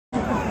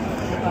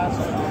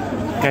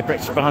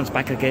Gabriel Spahns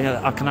back again.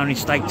 I can only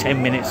stay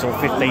 10 minutes or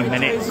 15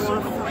 minutes,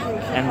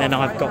 and then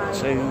I've got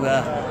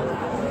to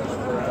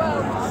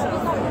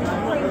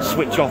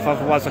switch off,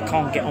 otherwise I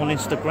can't get on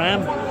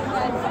Instagram.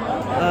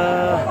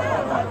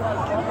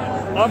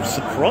 I'm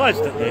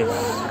surprised at this.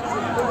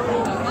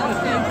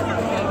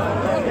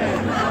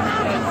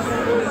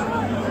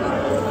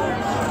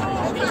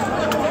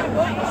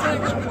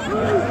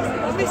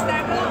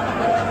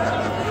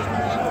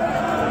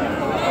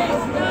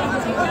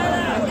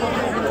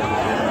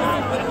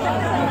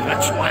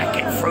 Try and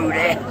get through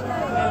there.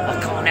 I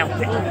can't help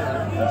it.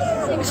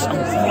 I'm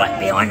right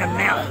behind them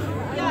now.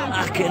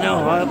 Fucking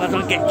hell, I hope I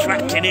don't get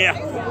trapped in here.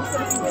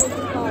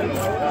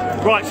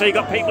 Right, so you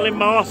got people in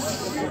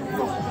masks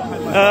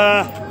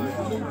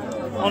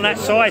on that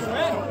side.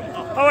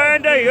 Oh,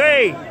 Andy,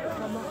 hey!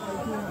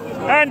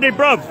 Andy,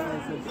 bruv.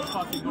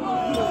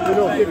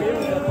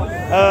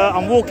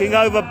 I'm walking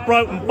over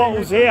broken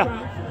bottles here.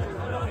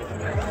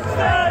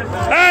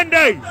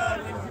 Andy!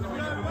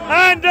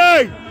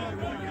 Andy!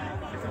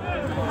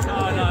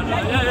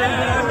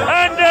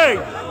 Andy!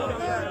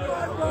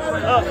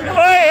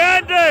 Hey,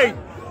 Andy!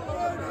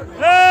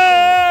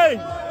 Hey!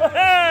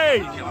 Hey!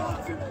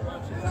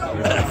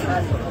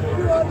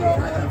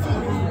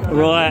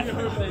 Right,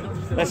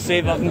 let's see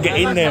if I can get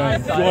in there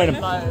and join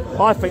them.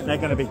 I think they're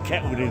going to be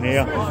kettled in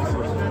here.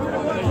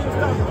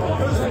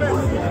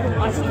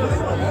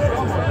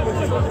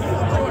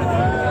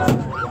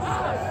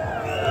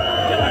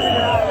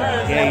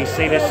 Yeah, you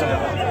see there's some...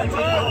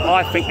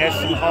 I think there's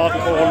some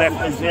hardcore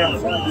lefters here.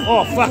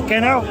 Oh,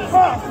 fucking hell.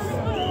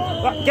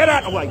 Oh. Get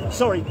out of the way.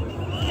 Sorry.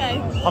 Okay.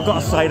 I've got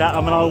to say that.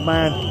 I'm an old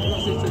man.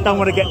 Don't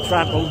want to get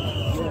trampled.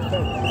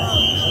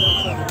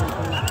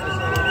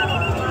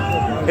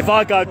 If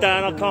I go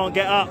down, I can't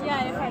get up.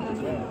 Yeah, you can.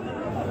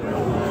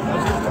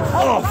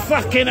 Oh,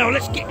 fucking hell.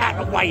 Let's get out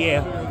of the way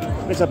here.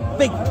 There's a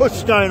big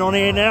push going on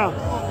here now.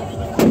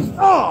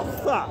 Oh,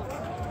 fuck.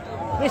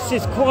 This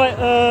is quite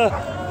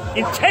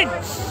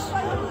intense,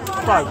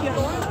 folks.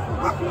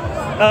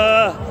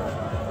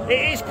 It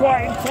is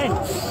quite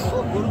intense.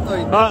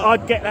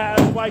 I'd get that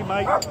out of the way,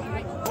 mate.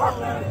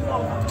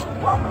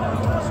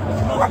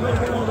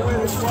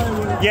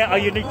 Yeah, oh,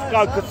 you need to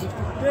go because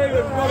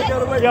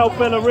the old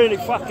Bill are really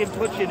fucking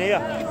pushing here.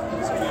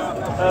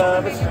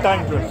 This is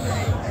dangerous.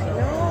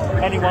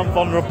 Anyone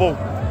vulnerable.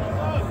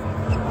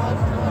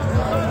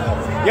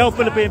 The old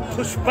Bill are being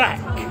pushed back.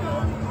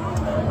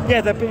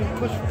 Yeah, they're being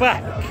pushed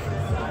back.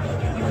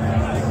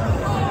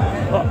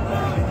 Look.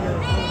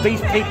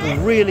 These people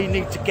really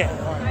need to get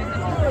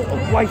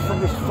away from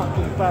this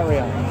fucking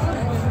barrier.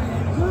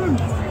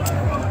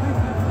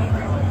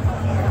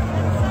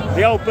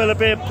 The old Bill are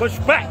being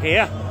pushed back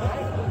here.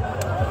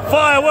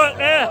 Firework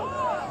there.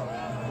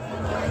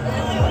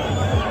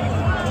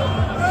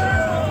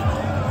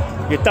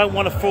 You don't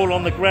want to fall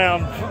on the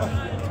ground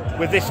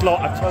with this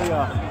lot, I tell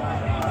you.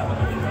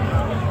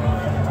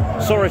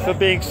 Sorry for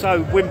being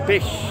so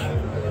wimpish.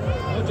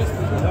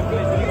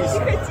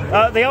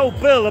 The old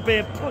Bill are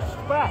being pushed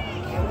back.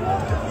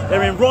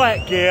 They're in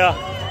riot gear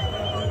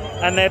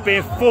and they're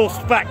being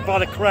forced back by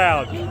the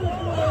crowd.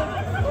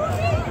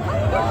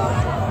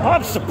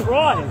 I'm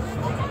surprised.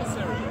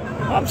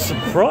 I'm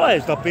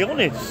surprised, I'll be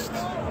honest.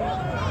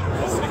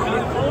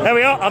 There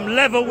we are, I'm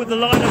level with the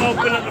line of old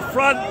Bill at the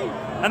front,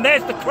 and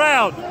there's the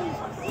crowd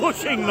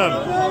pushing them.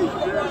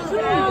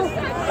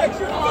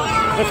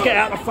 Let's get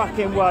out of the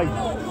fucking way.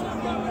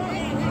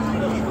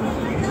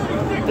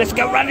 Let's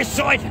go round this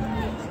side.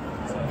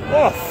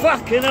 Oh,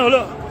 fucking hell,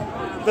 look.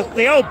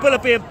 The old Bill are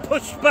being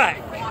pushed back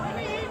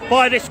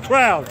by this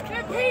crowd.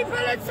 The people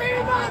are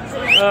too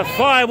much.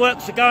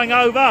 Fireworks are going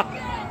over.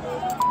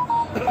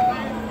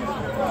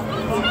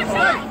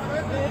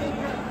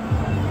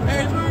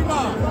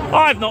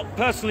 I've not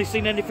personally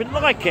seen anything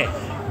like it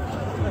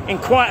in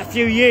quite a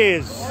few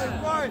years.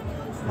 I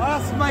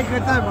have to make a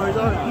demo,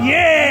 don't I?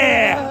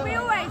 Yeah! We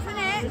always, isn't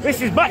it?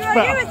 This is much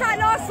better. You was like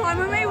last time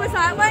when we was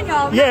like, weren't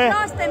you? Yeah.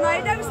 Last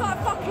demo, there was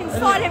like fucking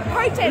silent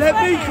protest. Let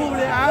me call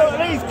it out.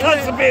 Look, these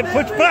cunts are being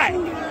pushed back.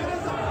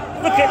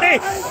 Look at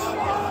this.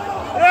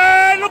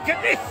 Yeah, look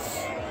at this.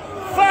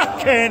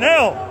 Fucking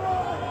hell.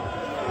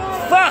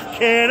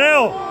 Fucking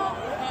hell.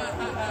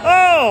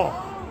 Oh.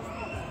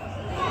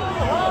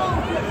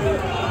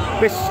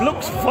 This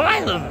looks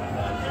violent.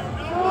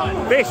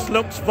 This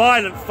looks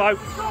violent,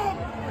 folks.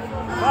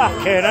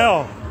 Fucking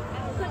hell.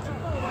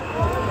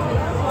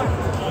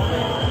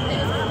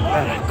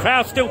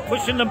 Crowd still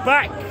pushing them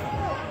back.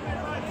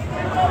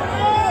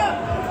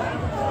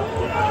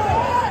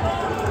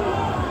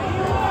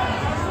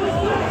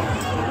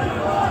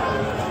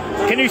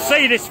 Can you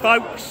see this,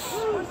 folks?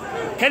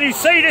 Can you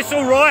see this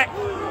all right?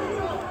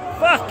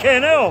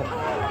 Fucking hell.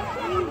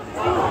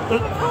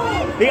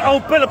 The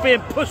old Bill are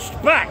being pushed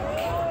back.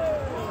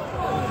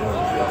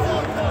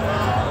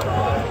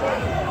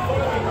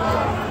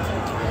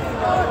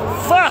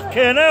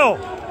 Fucking hell.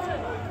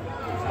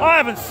 I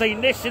haven't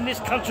seen this in this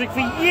country for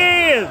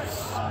years.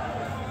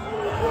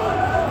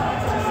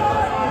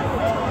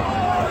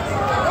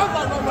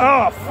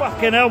 Oh,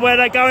 fucking hell, where are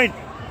they going?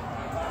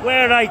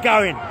 Where are they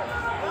going?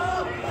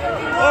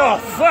 Oh,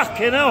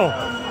 fucking hell.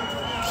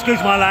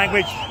 Excuse my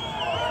language.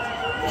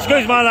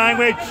 Excuse my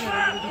language.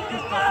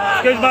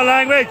 Excuse my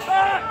language.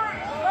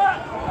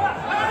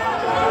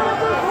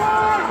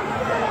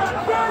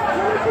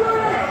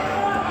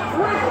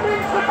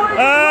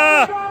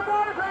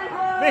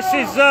 This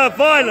is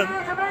violent.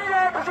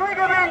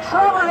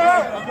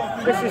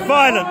 This is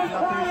violent.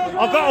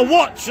 I've got a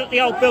watch that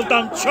the old Bill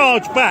don't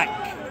charge back.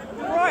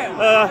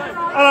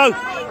 Hello.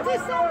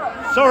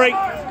 Sorry.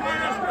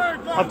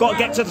 I've got to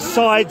get to the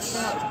sides.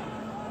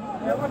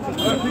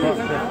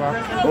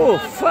 Oh,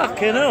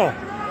 fucking hell.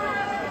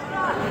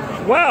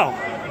 Wow.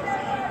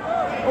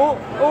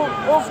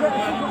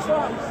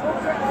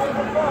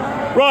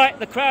 Right,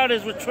 the crowd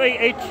has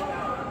retreated.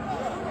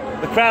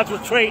 The crowd's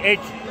retreated.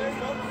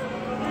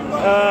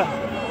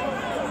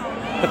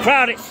 The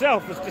crowd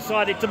itself has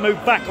decided to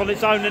move back on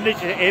its own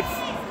initiative.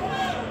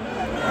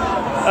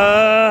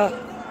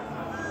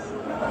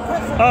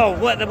 Oh,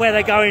 where are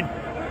they going?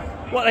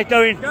 What are they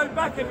doing? Go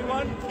back,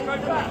 everyone. Go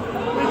back.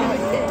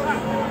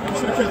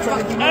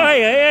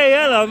 Hey,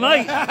 hello,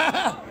 mate.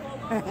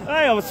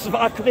 Hey,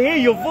 I could hear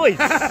your voice.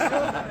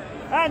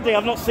 Andy,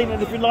 I've not seen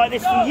anything like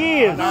this for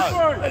years.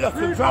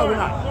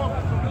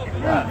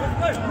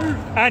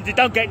 Andy,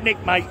 don't get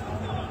nicked, mate.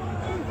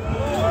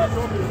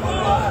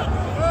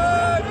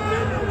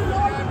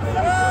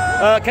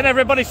 Can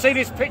everybody see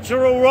this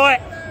picture all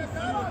right?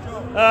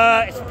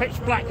 It's pitch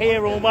black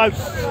here almost.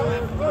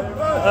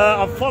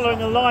 I'm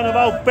following a line of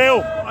old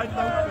Bill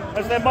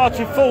as they're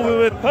marching forward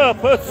with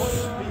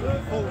purpose.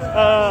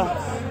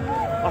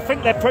 I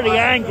think they're pretty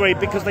angry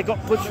because they got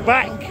pushed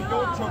back.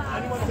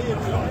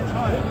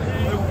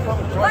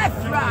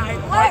 Left, right,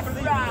 left,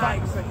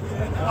 right.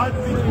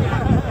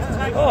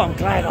 Oh, I'm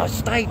glad I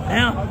stayed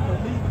now.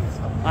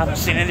 I haven't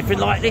seen anything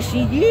like this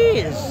in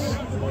years.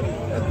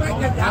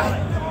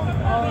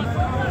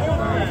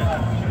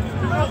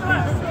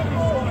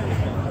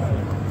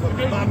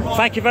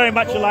 Thank you very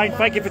much, Elaine.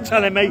 Thank you for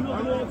telling me.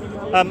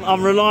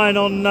 I'm relying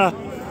on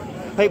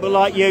people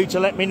like you to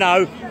let me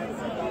know.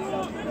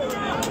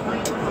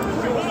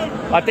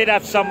 I did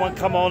have someone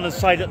come on and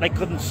say that they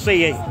couldn't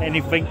see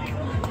anything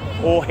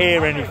or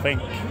hear anything.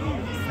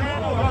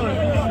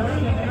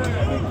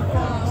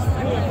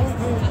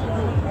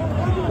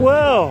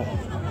 Well.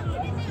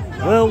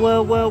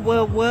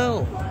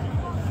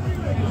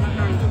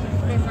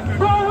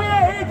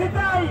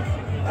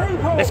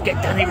 Let's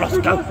get Danny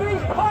Roscoe.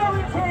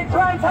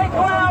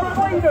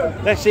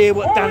 Let's hear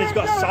what Danny's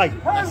got to say.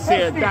 Let's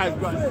see what Dan's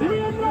got to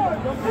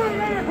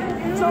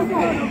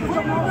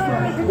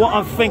say. What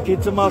I'm thinking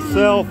to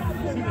myself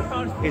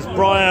is,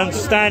 Brian,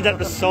 stand at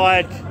the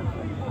side.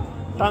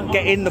 Don't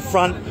get in the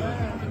front.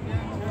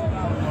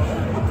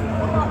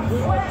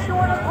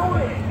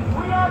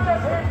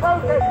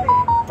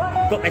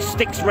 Got their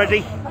sticks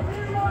ready.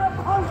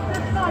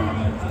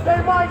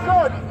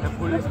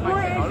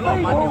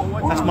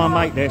 That's my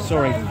mate there,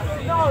 sorry.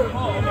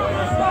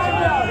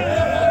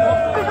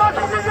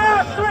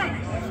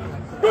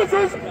 This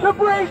is the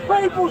British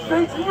People's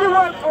Street, and you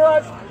work for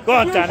us. Go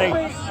on, Danny.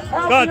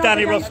 Go on,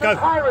 Danny Roscoe.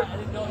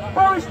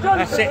 Boris Johnson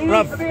That's it, needs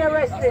bruv. to be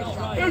arrested.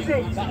 Is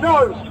he?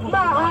 No.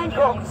 Matt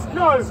Hancock?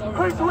 No.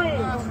 Chris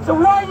Wheaton? So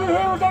why are you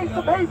here against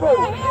the people?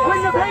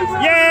 When the people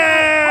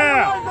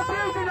Yeah! are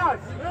abusing us?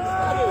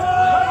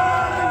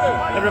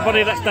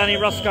 Everybody, that's Danny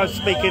Roscoe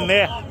speaking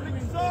there.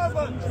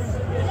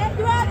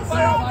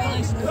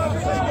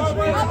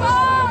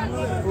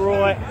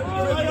 Right.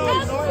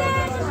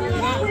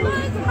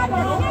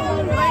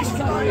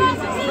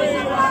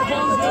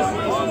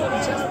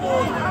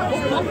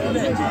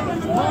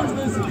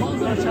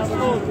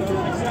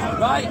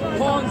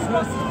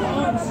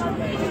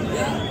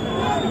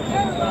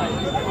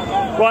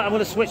 Right, I'm going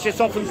to switch this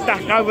off and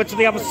back over to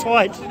the other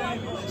side.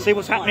 See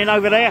what's happening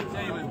over there.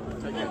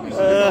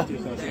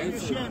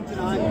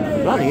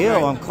 Bloody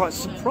hell, I'm quite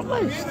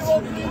surprised.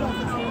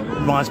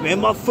 Reminds me of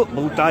my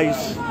football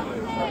days.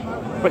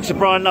 Richard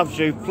Brian loves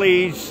you.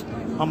 Please,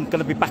 I'm going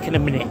to be back in a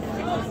minute.